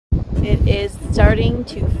It is starting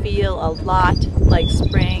to feel a lot like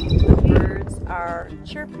spring. The birds are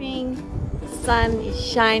chirping, the sun is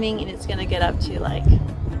shining, and it's gonna get up to like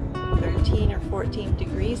 13 or 14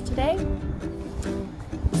 degrees today.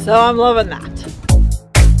 So I'm loving that.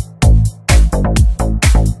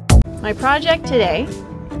 My project today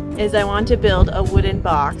is I want to build a wooden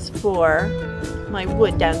box for my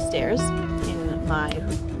wood downstairs in my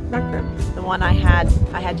rec room. The one I had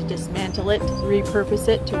to dismantle it, repurpose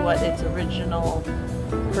it to what its original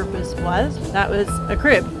purpose was. That was a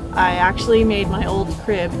crib. I actually made my old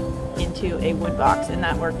crib into a wood box, and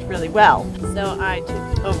that worked really well. So I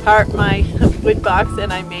took apart my wood box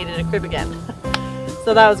and I made it a crib again.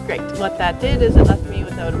 So that was great. What that did is it left me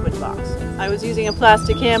without a wood box. I was using a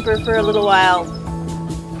plastic hamper for a little while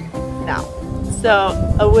now. So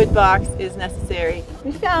a wood box is necessary.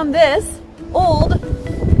 We found this old,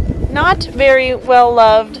 not very well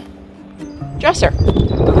loved dresser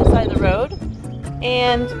on the side of the road,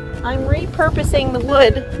 and I'm repurposing the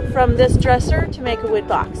wood from this dresser to make a wood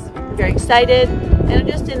box. I'm very excited, and I'm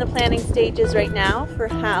just in the planning stages right now for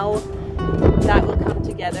how that will come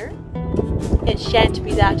together. It shan't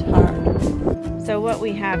be that hard. So what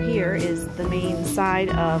we have here is the main side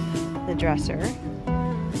of the dresser,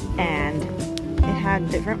 and it had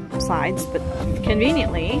different sides, but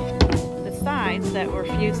conveniently the sides that were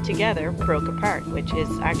fused together broke apart, which is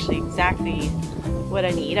actually exactly what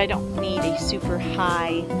I need. I don't need a super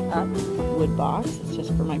high up wood box, it's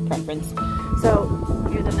just for my preference. So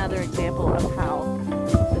here's another example of how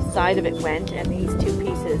the side of it went, and these two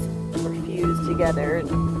pieces were fused together and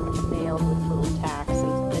nailed with little tacks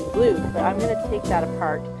and glued. But I'm going to take that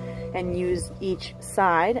apart and use each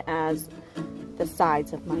side as the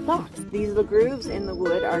sides of my box. These little grooves in the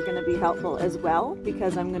wood are going to be helpful as well,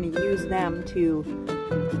 because I'm going to use them to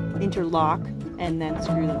interlock and then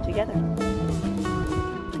screw them together.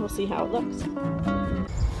 We'll see how it looks. See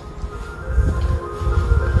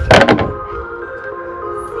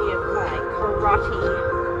if my karate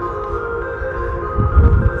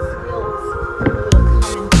skills will come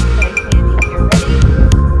into play handy here. Ready?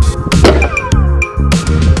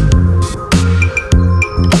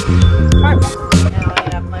 Perfect. Now I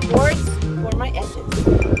have my boards for my edges.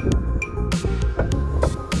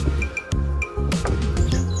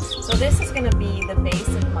 So this is going to be the base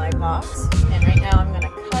of my box, and right now I'm going to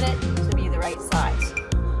cut it to be the right size.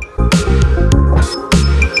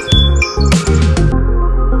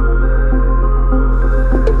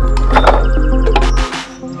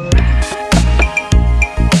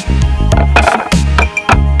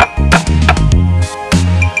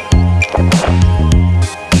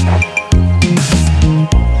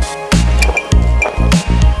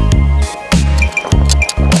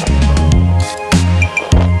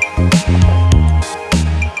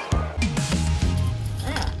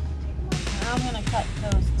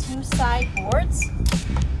 Boards.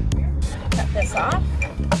 Cut this off.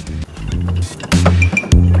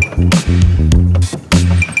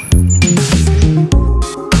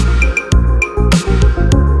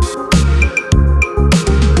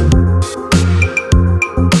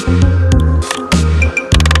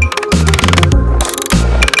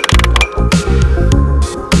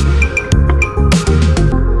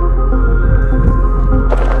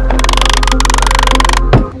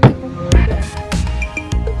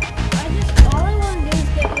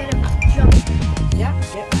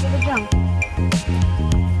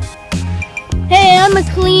 Hey, I'm a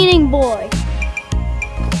cleaning boy.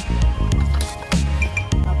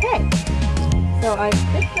 Okay, so I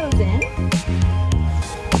fit those in,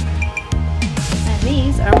 and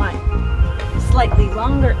these are my slightly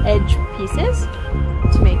longer edge pieces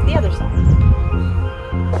to make the other side.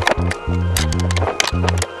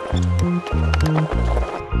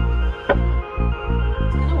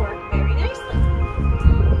 It's going to work very nicely.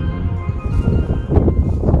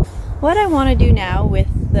 What I want to do now with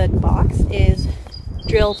the box is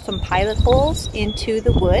drill some pilot holes into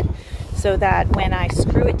the wood so that when I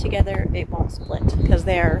screw it together it won't split, because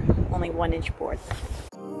they're only 1-inch boards.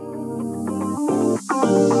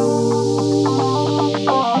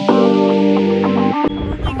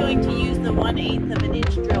 I'm only going to use the 1/8 of an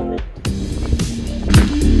inch drill bit.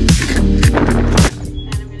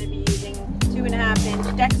 And I'm going to be using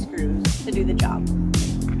 2.5-inch deck screws to do the job.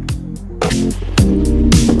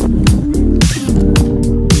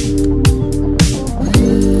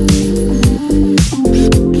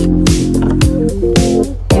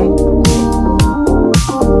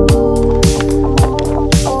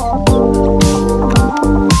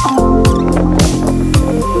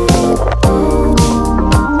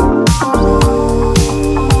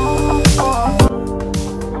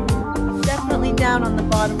 Down on the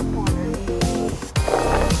bottom corner.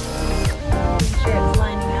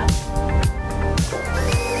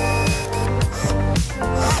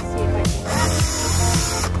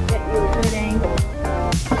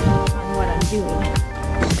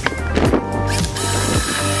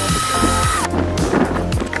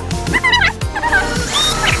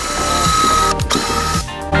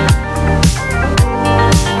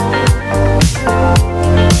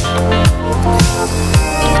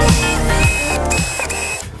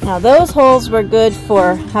 Now those holes were good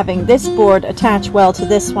for having this board attach well to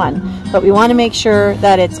this one, but we want to make sure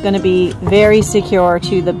that it's going to be very secure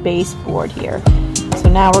to the base board here. So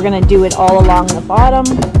now we're going to do it all along the bottom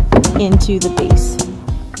into the base.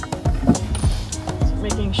 So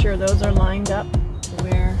making sure those are lined up to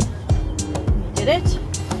where we did it.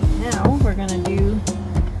 Now we're going to do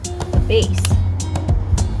the base.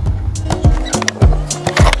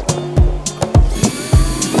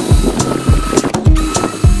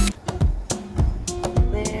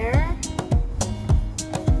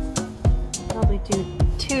 Do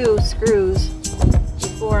 2 screws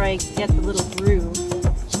before I get the little groove.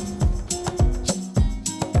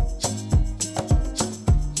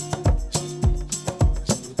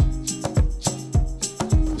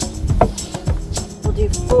 We'll do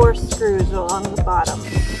 4 screws along the bottom.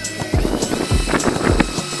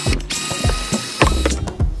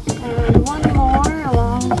 And 1 more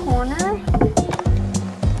along the corner.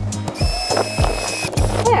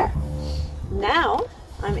 There. Now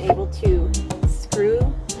I'm able to screw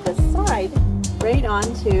the side right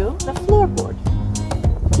onto the floorboard.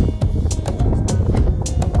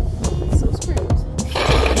 With some screws.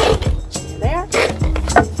 There.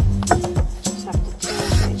 Just have to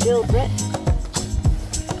change my drill bit.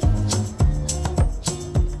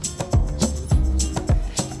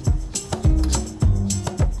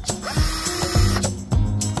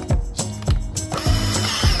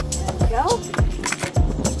 There we go.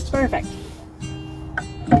 Perfect.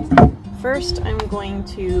 First, I'm going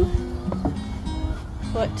to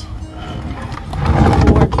put the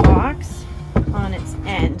board box on its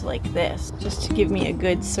end like this, just to give me a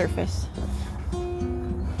good surface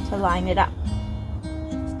to line it up.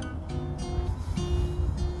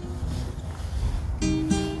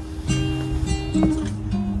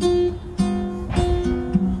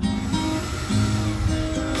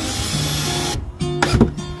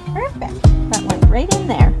 Perfect. That went right in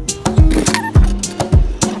there.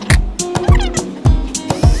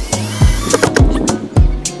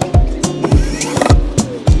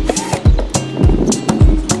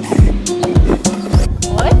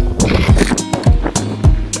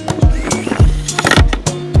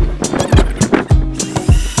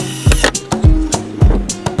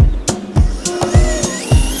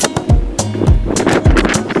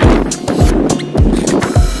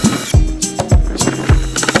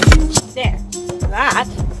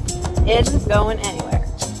 Isn't going anywhere.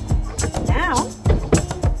 Now,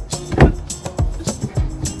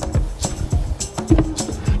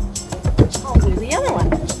 I'll do the other one.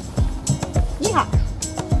 Yeah.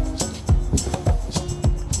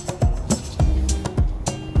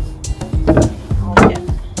 I'll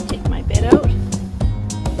take my bit out.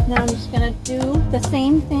 Now I'm just going to do the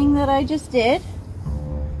same thing that I just did.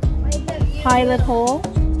 Pilot hole.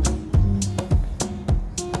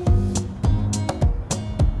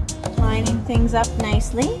 Lining things up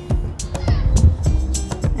nicely,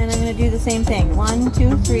 and I'm going to do the same thing. 1,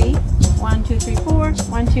 2, 3, 1, 2, 3, 4,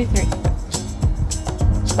 1, 2, 3.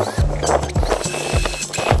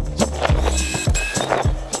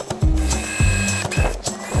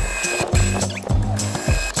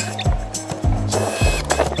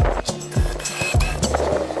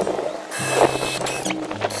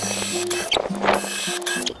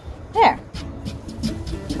 There.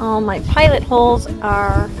 All my pilot holes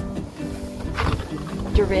are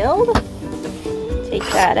drilled. Take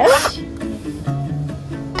that out.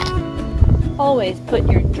 Always put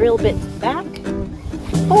your drill bits back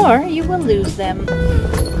or you will lose them.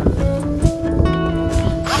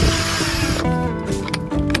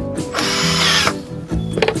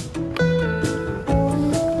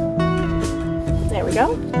 There we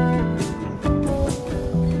go.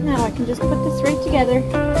 Now I can just put this right together.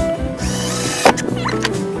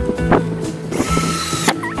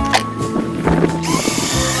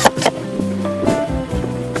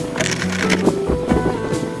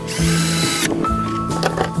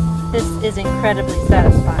 This is incredibly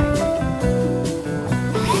satisfying.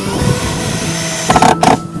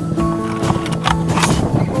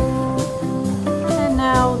 And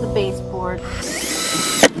now the baseboard.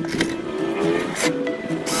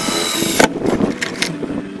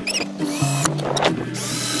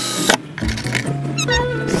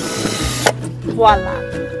 Voila!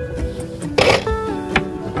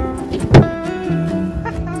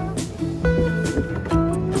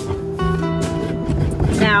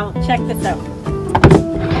 Now, check this out.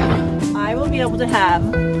 I will be able to have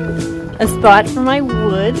a spot for my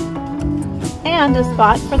wood and a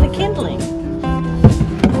spot for the kindling.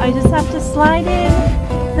 I just have to slide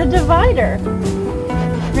in the divider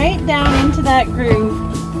right down into that groove.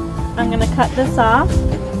 I'm going to cut this off.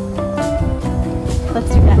 Let's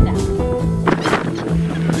do that now.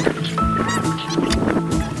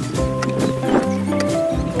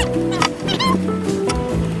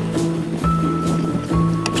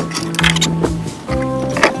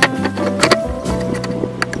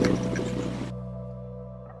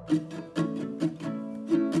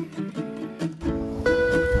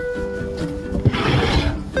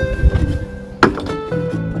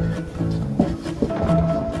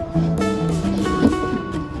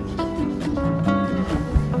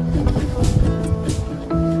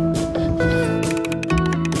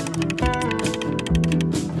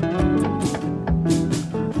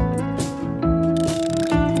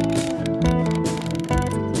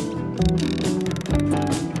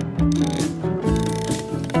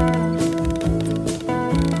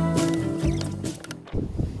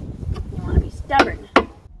 Stubborn.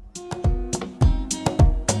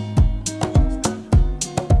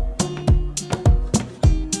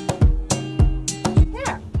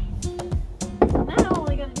 There. Now all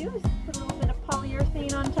we gotta do is put a little bit of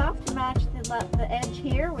polyurethane on top to match the edge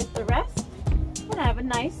here with the rest, and have a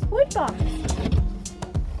nice wood box.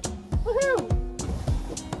 Woohoo!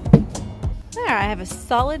 There, I have a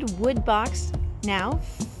solid wood box now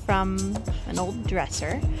from an old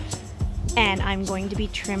dresser. And I'm going to be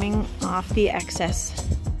trimming off the excess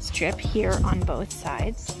strip here on both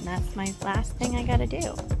sides. And that's my last thing I gotta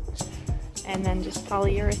do. And then just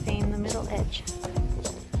polyurethane the middle edge.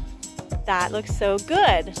 That looks so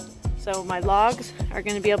good. So my logs are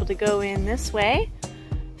gonna be able to go in this way,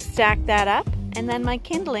 stack that up, and then my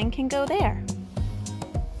kindling can go there.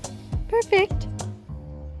 Perfect.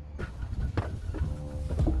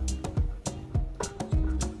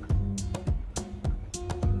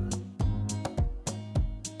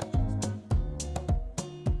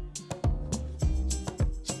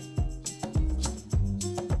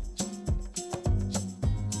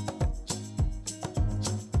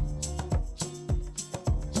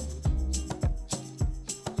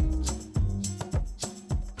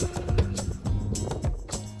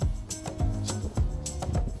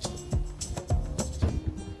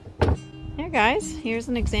 There guys, here's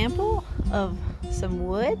an example of some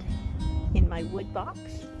wood in my wood box,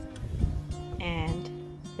 and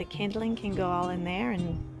the kindling can go all in there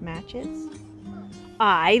and matches.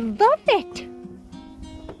 I love it!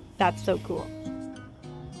 That's so cool.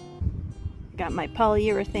 Got my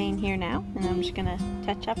polyurethane here now, and I'm just gonna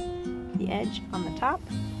touch up the edge on the top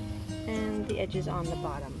and the edges on the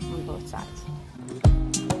bottom on both sides.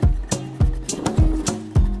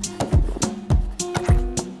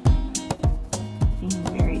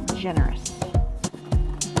 Generous.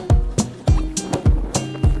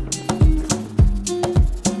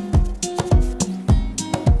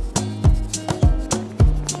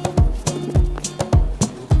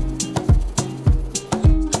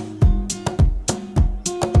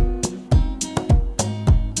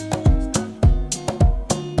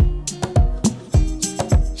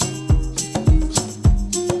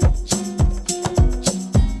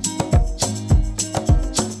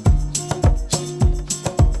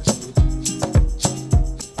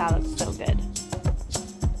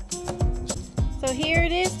 So here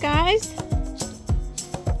it is, guys.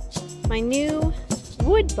 My new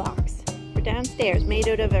wood box for downstairs, made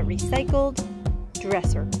out of a recycled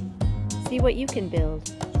dresser. See what you can build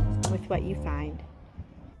with what you find.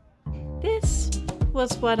 This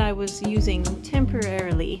was what I was using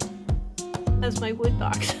temporarily as my wood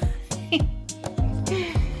box.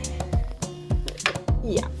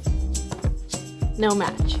 Yeah, no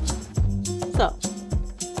match. So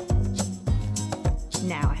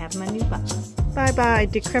now I have my new box. Bye bye,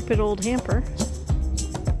 decrepit old hamper.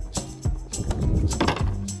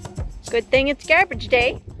 Good thing it's garbage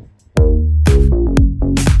day.